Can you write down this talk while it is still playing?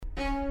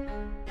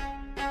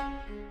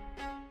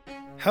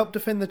Help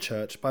defend the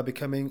Church by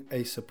becoming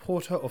a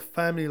supporter of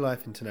Family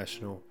Life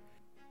International.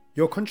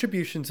 Your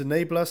contributions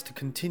enable us to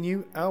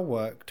continue our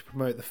work to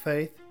promote the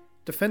faith,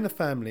 defend the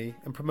family,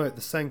 and promote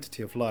the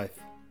sanctity of life.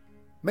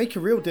 Make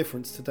a real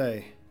difference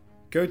today.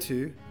 Go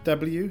to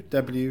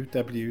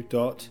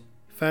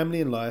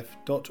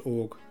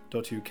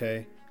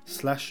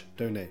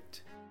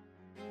www.familyandlife.org.uk/donate.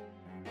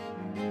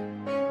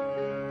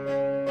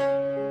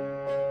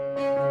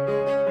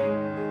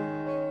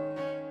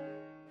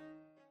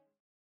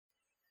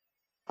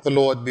 The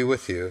Lord be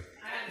with you. And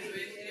with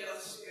your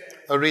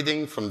spirit. A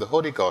reading from the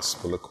Holy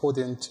Gospel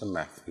according to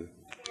Matthew.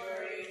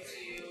 Glory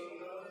to you,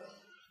 Lord.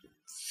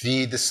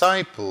 The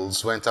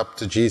disciples went up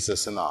to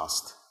Jesus and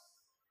asked,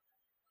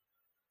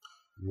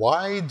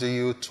 "Why do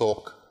you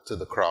talk to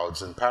the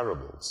crowds in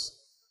parables?"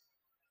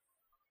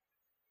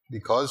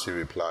 "Because," he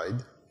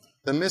replied,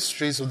 "the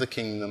mysteries of the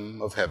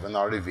kingdom of heaven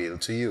are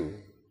revealed to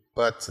you,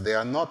 but they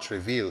are not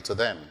revealed to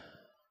them.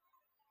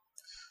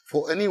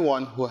 For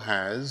anyone who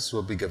has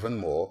will be given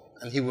more,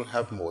 and he will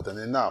have more than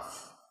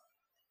enough.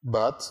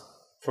 But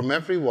from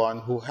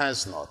everyone who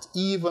has not,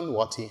 even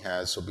what he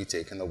has will be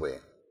taken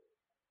away.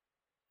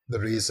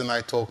 The reason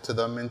I talk to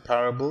them in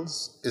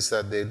parables is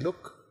that they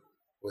look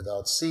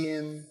without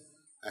seeing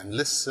and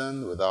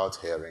listen without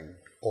hearing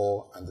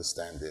or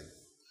understanding."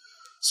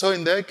 So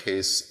in their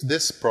case,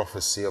 this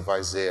prophecy of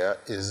Isaiah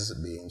is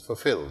being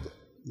fulfilled.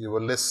 You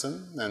will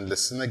listen and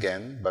listen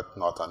again, but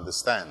not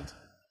understand.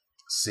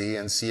 See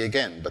and see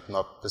again, but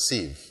not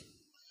perceive.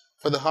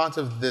 For the heart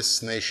of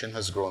this nation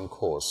has grown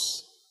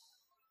coarse.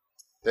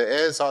 Their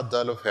ears are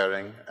dull of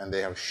hearing, and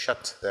they have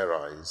shut their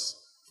eyes.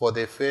 For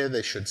they fear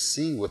they should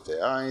see with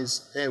their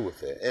eyes, hear with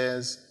their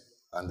ears,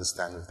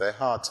 understand with their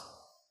heart,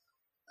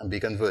 and be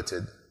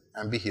converted,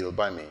 and be healed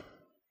by me.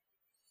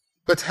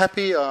 But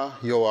happy are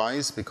your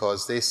eyes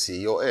because they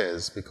see, your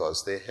ears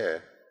because they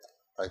hear.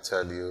 I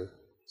tell you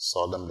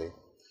solemnly,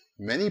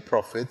 many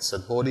prophets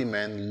and holy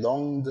men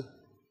longed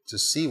to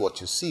see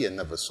what you see and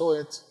never saw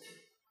it,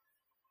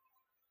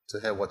 to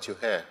hear what you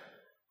hear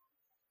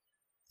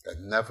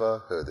and never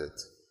heard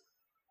it.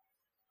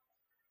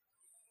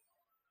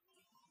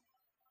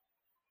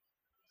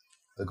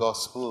 The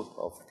Gospel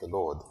of the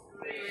Lord.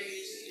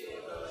 Praise to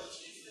you, Lord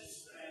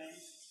Jesus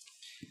Christ.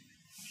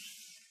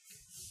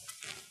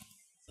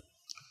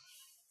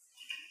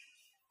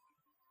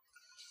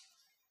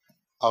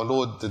 Our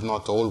Lord did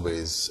not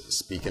always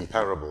speak in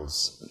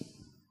parables.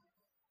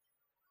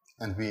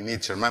 And we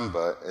need to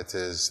remember it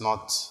is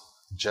not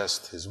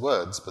just his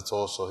words, but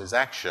also his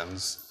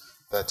actions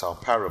that are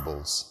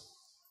parables.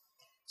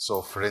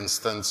 So, for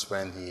instance,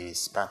 when he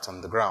spat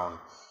on the ground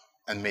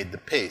and made the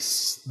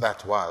paste,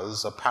 that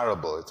was a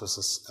parable.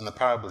 And a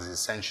parable is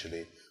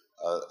essentially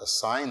a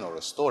sign or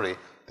a story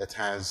that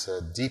has a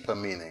deeper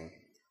meaning,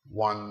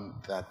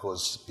 one that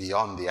goes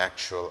beyond the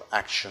actual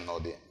action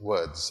or the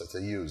words that are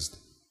used.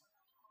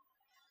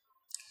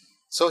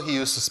 So he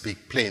used to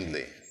speak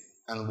plainly.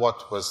 And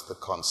what was the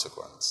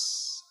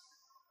consequence?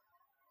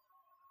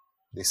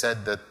 They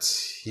said that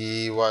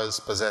he was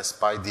possessed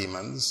by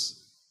demons,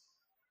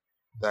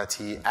 that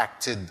he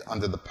acted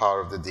under the power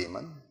of the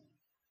demon.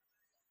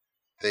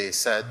 They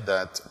said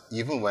that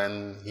even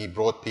when he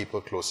brought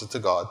people closer to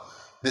God,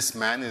 this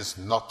man is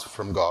not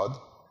from God.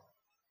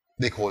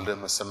 They called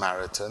him a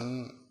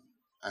Samaritan,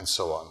 and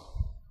so on.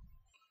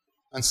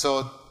 And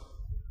so,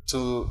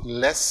 to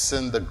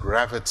lessen the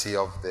gravity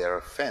of their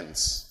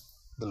offense,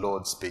 the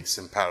Lord speaks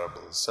in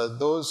parables. So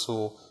those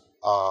who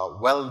are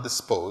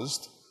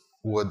well-disposed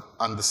would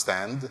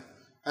understand,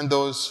 and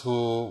those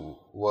who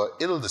were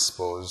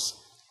ill-disposed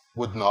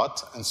would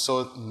not, and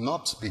so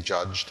not be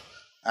judged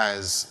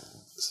as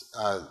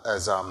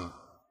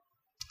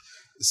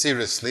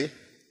seriously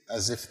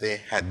as if they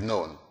had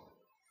known.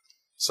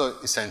 So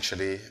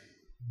essentially,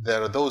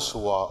 there are those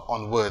who are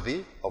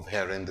unworthy of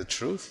hearing the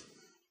truth.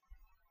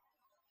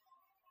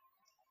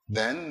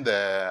 Then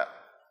there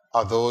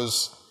are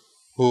those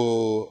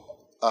who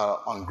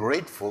are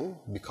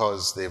ungrateful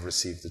because they've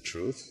received the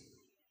truth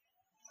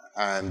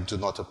and do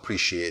not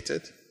appreciate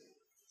it.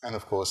 And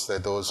of course, there are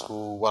those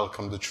who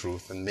welcome the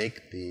truth and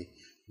make the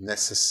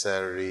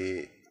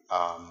necessary,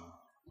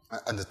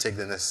 undertake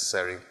the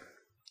necessary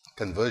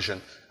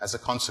conversion as a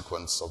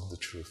consequence of the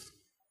truth.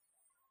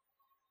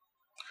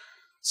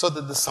 So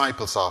the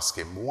disciples ask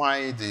him,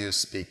 "Why do you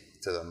speak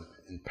to them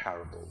in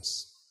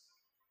parables?"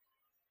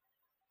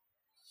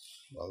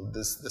 Well,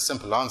 the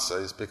simple answer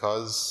is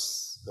because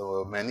there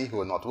were many who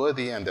were not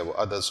worthy and there were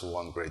others who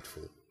were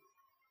ungrateful.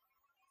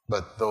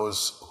 But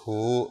those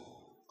who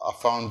are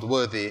found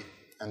worthy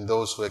and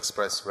those who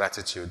express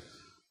gratitude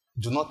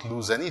do not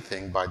lose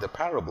anything by the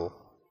parable,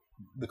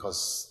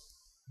 because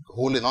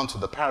holding on to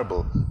the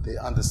parable, they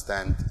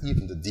understand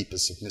even the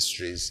deepest of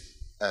mysteries,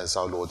 as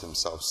our Lord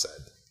himself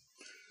said.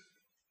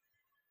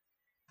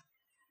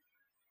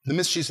 The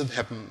mysteries of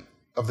heaven,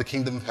 of the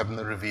kingdom of heaven,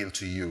 are revealed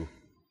to you,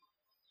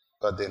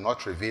 but they're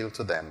not revealed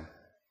to them.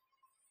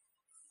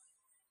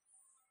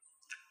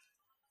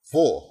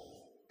 For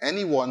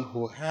anyone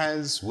who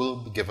has will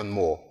be given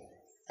more,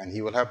 and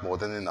he will have more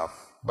than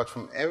enough. but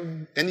from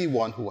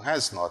anyone who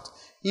has not,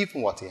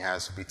 even what he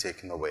has will be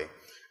taken away.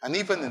 And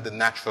even in the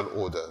natural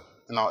order,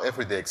 in our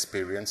everyday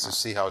experience, you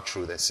see how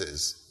true this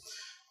is.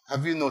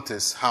 Have you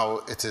noticed how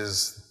it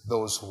is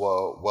those who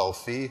are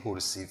wealthy who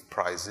receive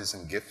prizes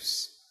and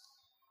gifts?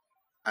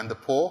 And the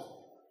poor,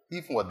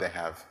 even what they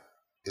have,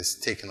 is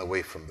taken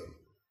away from them.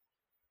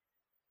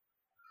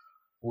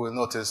 We'll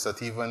notice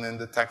that even in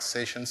the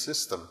taxation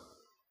system,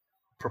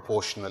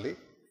 proportionally,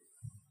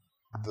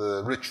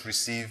 the rich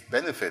receive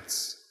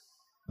benefits.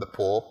 The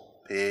poor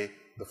pay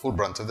the full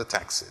brunt of the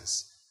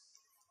taxes.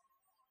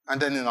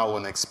 And then in our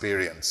own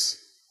experience,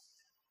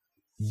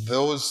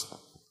 those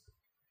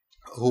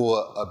who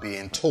are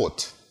being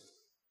taught,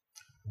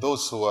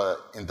 those who are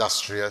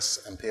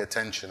industrious and pay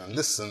attention and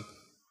listen,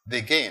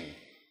 they gain.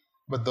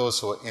 But those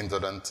who are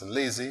indolent and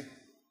lazy,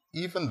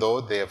 even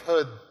though they have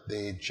heard,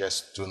 they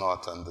just do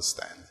not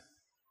understand.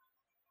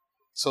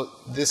 So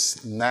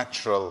this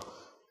natural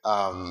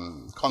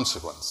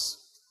consequence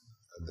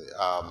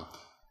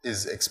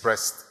is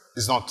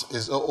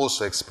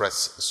also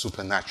expressed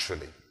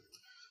supernaturally.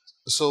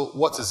 So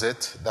what is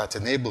it that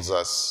enables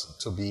us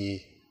to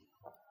be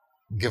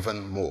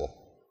given more?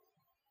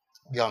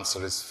 The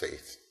answer is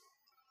faith.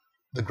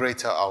 The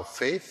greater our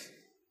faith,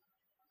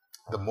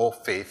 the more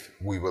faith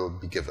we will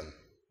be given.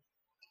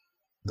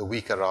 The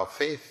weaker our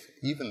faith,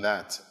 even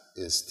that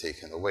is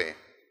taken away.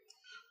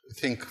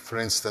 Think, for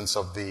instance,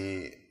 of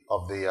the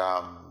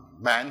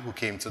man who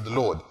came to the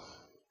Lord,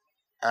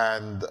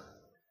 and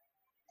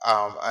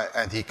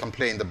he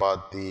complained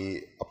about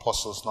the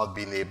apostles not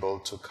being able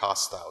to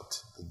cast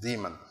out the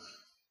demon.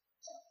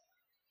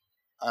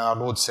 And our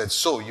Lord said,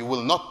 "So you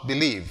will not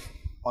believe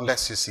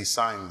unless you see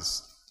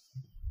signs.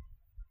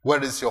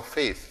 Where is your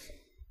faith?"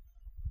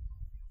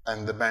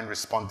 And the man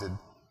responded,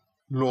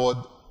 "Lord,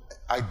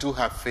 I do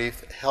have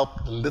faith.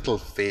 Help the little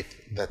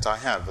faith that I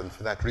have." And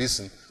for that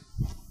reason,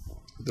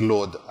 the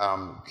Lord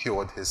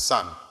cured his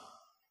son.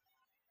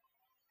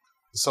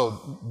 So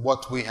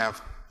what we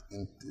have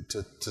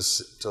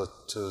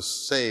to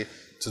say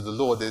to the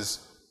Lord is,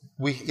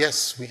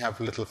 yes, we have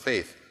little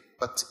faith,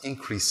 but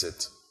increase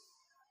it.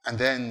 And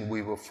then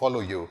we will follow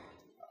you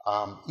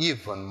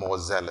even more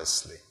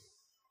zealously.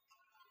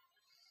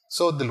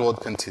 So the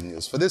Lord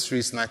continues. For this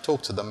reason, I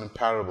talk to them in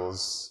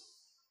parables.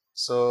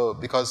 So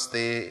because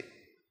they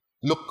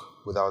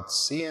look without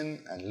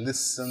seeing and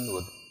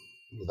listen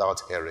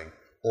without hearing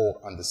or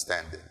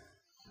understanding.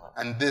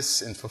 And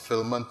this in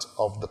fulfillment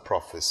of the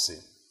prophecy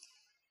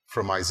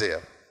from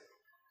Isaiah.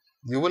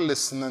 You will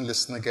listen and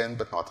listen again,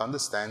 but not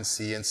understand,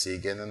 see and see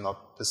again and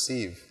not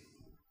perceive.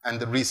 And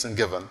the reason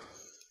given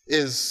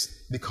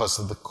is because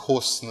of the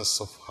coarseness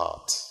of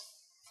heart.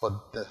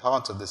 For the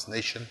heart of this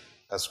nation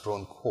has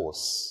grown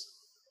coarse.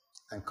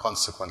 And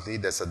consequently,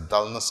 there's a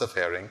dullness of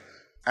hearing,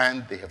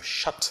 and they have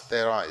shut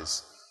their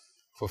eyes,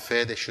 for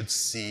fear they should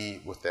see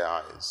with their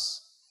eyes.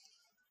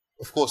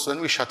 Of course, when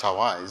we shut our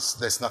eyes,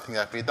 there's nothing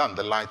that can be done.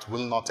 The light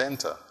will not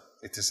enter.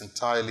 It is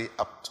entirely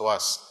up to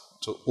us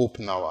to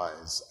open our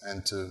eyes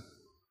and to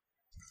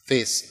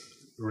face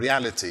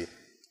reality,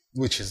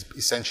 which is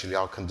essentially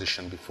our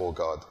condition before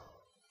God.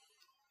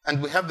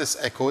 And we have this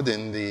echoed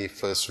in the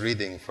first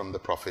reading from the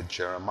prophet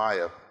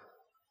Jeremiah,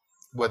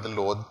 where the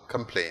Lord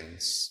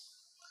complains,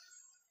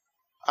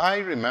 "I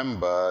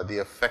remember the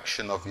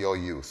affection of your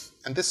youth,"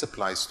 and this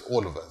applies to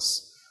all of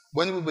us.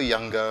 When we were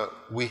younger,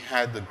 we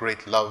had a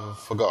great love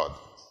for God.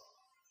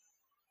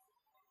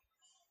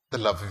 The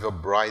love of your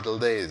bridal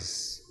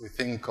days. We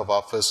think of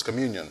our first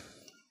communion,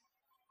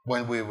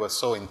 when we were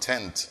so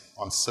intent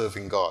on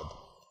serving God,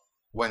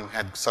 when we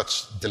had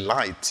such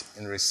delight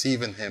in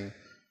receiving Him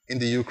in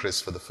the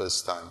Eucharist for the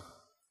first time.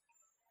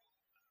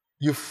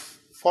 You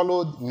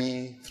followed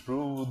me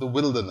through the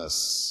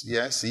wilderness,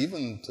 yes,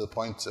 even to the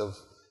point of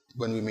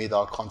when we made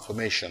our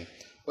confirmation.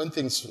 When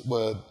things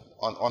were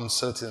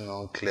uncertain and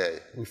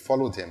unclear, we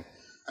followed Him.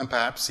 And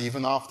perhaps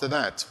even after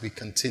that, we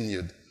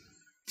continued.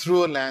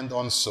 Through a land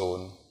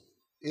unsown,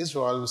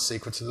 Israel was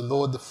sacred to the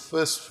Lord, the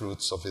first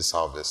fruits of His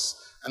harvest.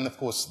 And of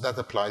course, that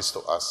applies to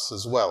us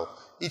as well.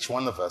 Each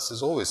one of us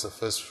is always the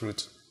first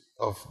fruit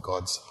of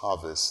God's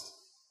harvest.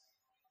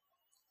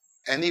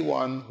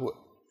 Anyone who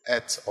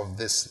ate of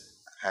this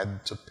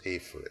had to pay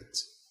for it.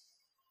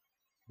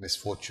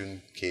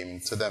 Misfortune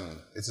came to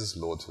them. It is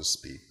Lord who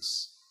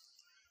speaks.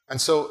 And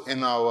so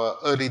in our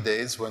early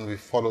days when we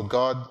followed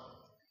God,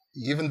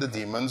 even the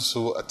demons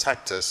who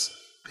attacked us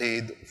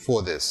paid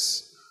for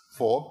this.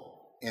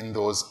 For in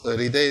those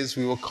early days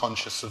we were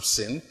conscious of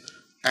sin,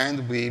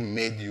 and we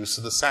made use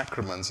of the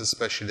sacraments,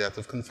 especially that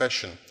of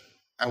confession.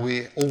 And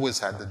we always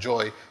had the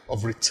joy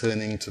of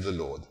returning to the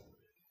Lord.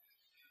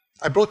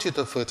 I brought you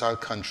to a fertile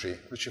country,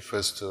 which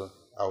refers to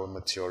our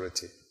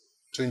maturity,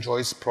 to enjoy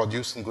its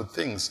produce and good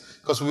things,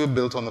 because we were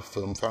built on a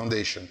firm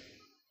foundation.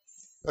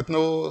 But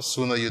no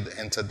sooner you'd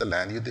entered the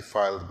land, you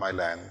defiled my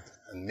land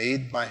and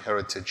made my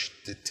heritage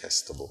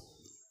detestable.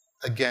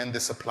 Again,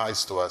 this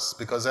applies to us,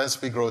 because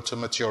as we grow to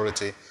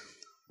maturity,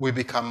 we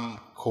become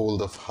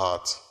cold of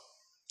heart.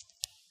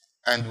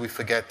 And we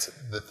forget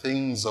the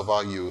things of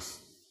our youth,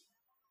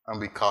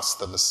 and we cast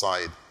them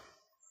aside.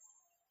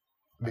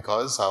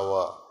 because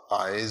our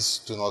eyes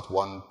do not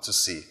want to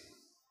see.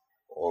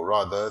 Or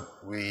rather,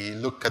 we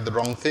look at the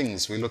wrong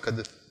things. We look at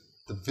the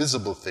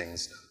visible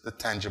things, the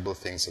tangible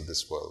things of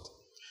this world.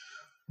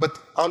 But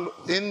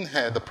in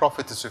here, the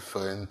prophet is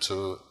referring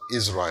to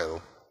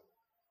Israel.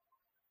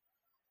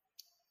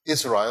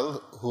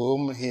 Israel,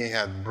 whom he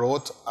had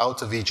brought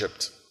out of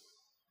Egypt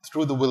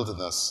through the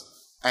wilderness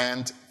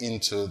and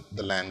into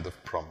the land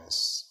of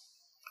promise.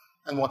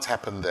 And what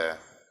happened there?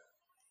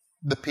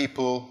 The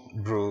people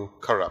grew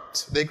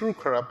corrupt. They grew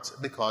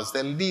corrupt because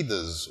their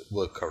leaders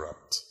were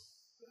corrupt.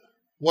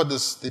 What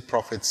does the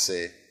prophet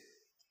say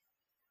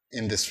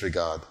in this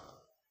regard?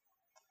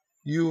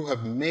 You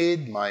have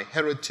made my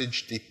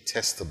heritage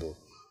detestable.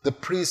 The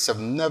priests have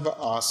never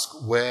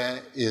asked,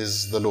 where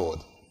is the Lord?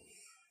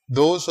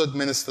 Those who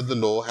administer the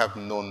law have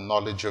no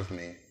knowledge of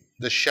me.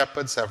 The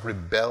shepherds have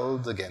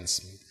rebelled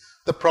against me.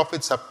 The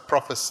prophets have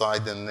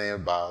prophesied in their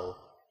Baal,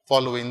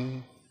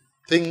 following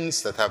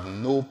things that have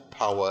no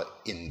power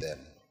in them.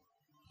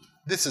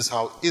 This is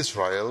how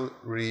Israel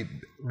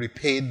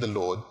repaid the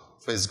Lord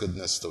for his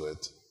goodness to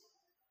it.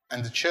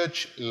 And the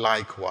church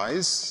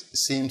likewise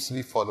seems to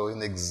be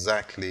following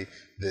exactly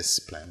this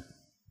plan,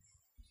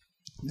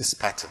 this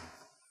pattern,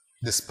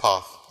 this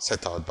path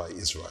set out by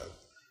Israel.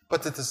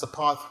 But it is a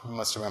path, we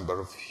must remember,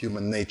 of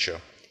human nature.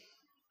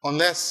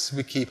 Unless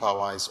we keep our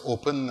eyes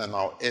open and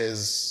our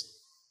ears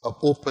are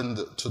opened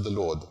to the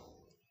Lord,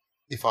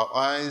 if our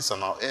eyes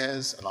and our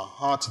ears and our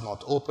hearts are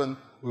not open,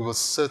 we will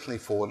certainly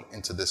fall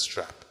into this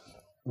trap,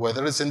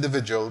 whether as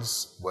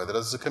individuals, whether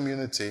as a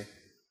community,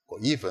 or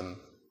even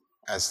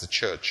as the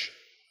church.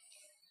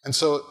 And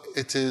so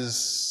it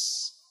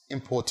is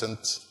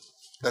important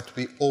that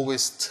we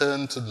always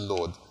turn to the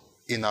Lord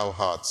in our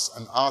hearts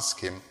and ask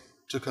him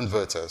to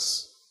convert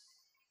us.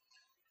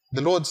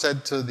 The Lord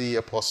said to the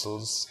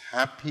apostles,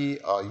 happy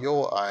are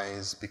your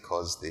eyes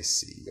because they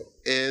see, your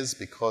ears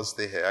because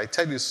they hear. I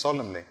tell you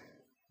solemnly,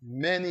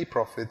 many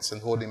prophets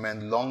and holy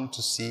men long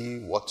to see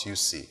what you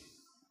see.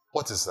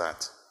 What is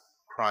that?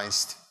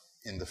 Christ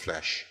in the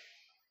flesh.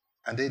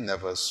 And they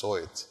never saw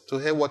it. To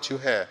hear what you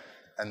hear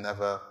and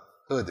never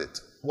heard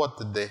it. What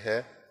did they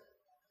hear?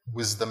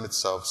 Wisdom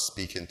itself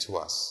speaking to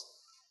us.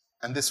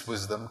 And this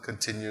wisdom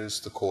continues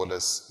to call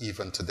us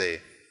even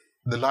today.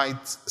 The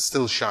light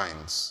still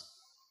shines.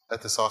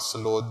 Let us ask the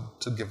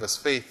Lord to give us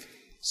faith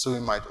so we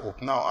might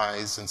open our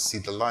eyes and see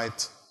the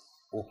light,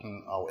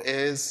 open our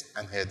ears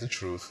and hear the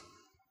truth,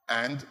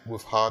 and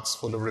with hearts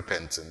full of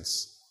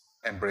repentance,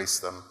 embrace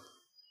them,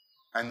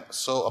 and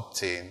so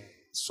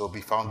be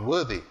found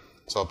worthy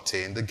to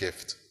obtain the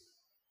gift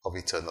of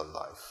eternal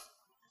life.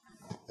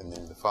 In the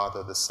name of the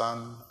Father, the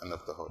Son, and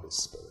of the Holy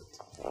Spirit.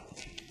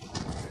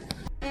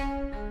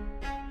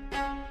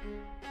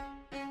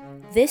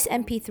 This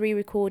MP3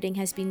 recording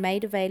has been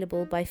made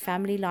available by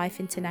Family Life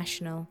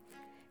International.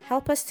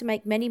 Help us to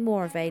make many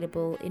more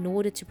available in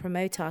order to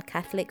promote our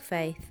Catholic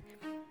faith.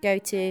 Go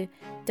to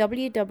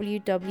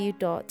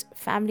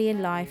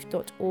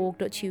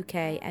www.familyandlife.org.uk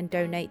and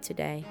donate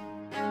today.